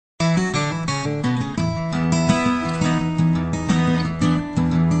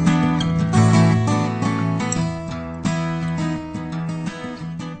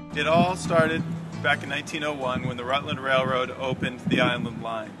started back in 1901 when the Rutland Railroad opened the Island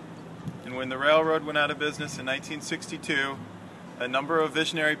Line. And when the railroad went out of business in 1962, a number of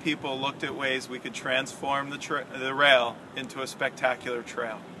visionary people looked at ways we could transform the rail into a spectacular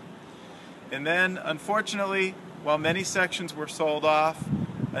trail. And then, unfortunately, while many sections were sold off,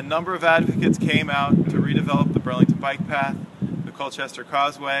 a number of advocates came out to redevelop the Burlington Bike Path, the Colchester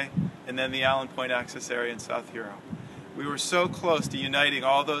Causeway, and then the Allen Point access area in South Hero. We were so close to uniting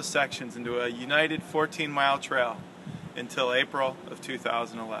all those sections into a united 14-mile trail until April of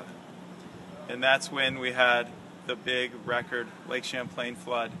 2011. And that's when we had the big record Lake Champlain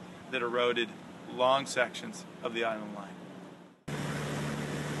flood that eroded long sections of the Island Line.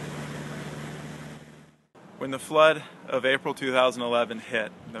 When the flood of April 2011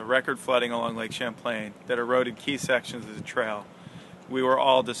 hit, the record flooding along Lake Champlain that eroded key sections of the trail, we were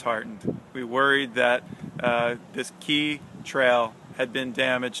all disheartened. We worried that this key trail had been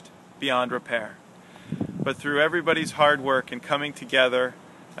damaged beyond repair. But through everybody's hard work and coming together,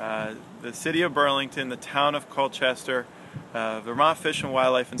 the City of Burlington, the Town of Colchester, Vermont Fish and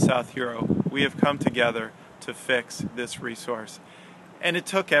Wildlife, and South Hero, we have come together to fix this resource. And it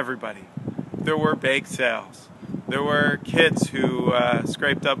took everybody. There were bake sales. There were kids who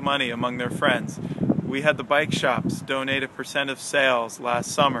scraped up money among their friends. We had the bike shops donate 1% of sales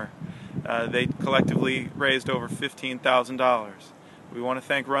last summer. They collectively raised over $15,000. We want to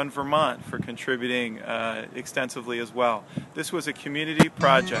thank Run Vermont for contributing extensively as well. This was a community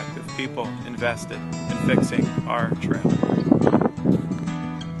project of people invested in fixing our trail.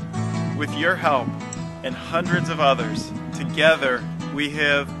 With your help and hundreds of others, together we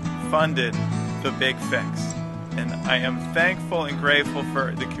have funded the big fix. And I am thankful and grateful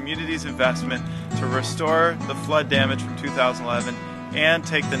for the community's investment to restore the flood damage from 2011 and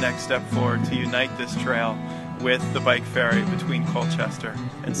take the next step forward to unite this trail with the bike ferry between Colchester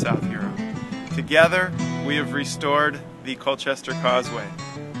and South Hero. Together, we have restored the Colchester Causeway.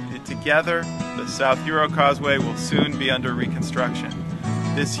 Together, the South Hero Causeway will soon be under reconstruction.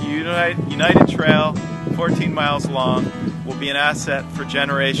 This united trail, 14 miles long, will be an asset for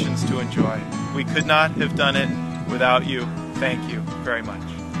generations to enjoy. We could not have done it without you. Thank you very much.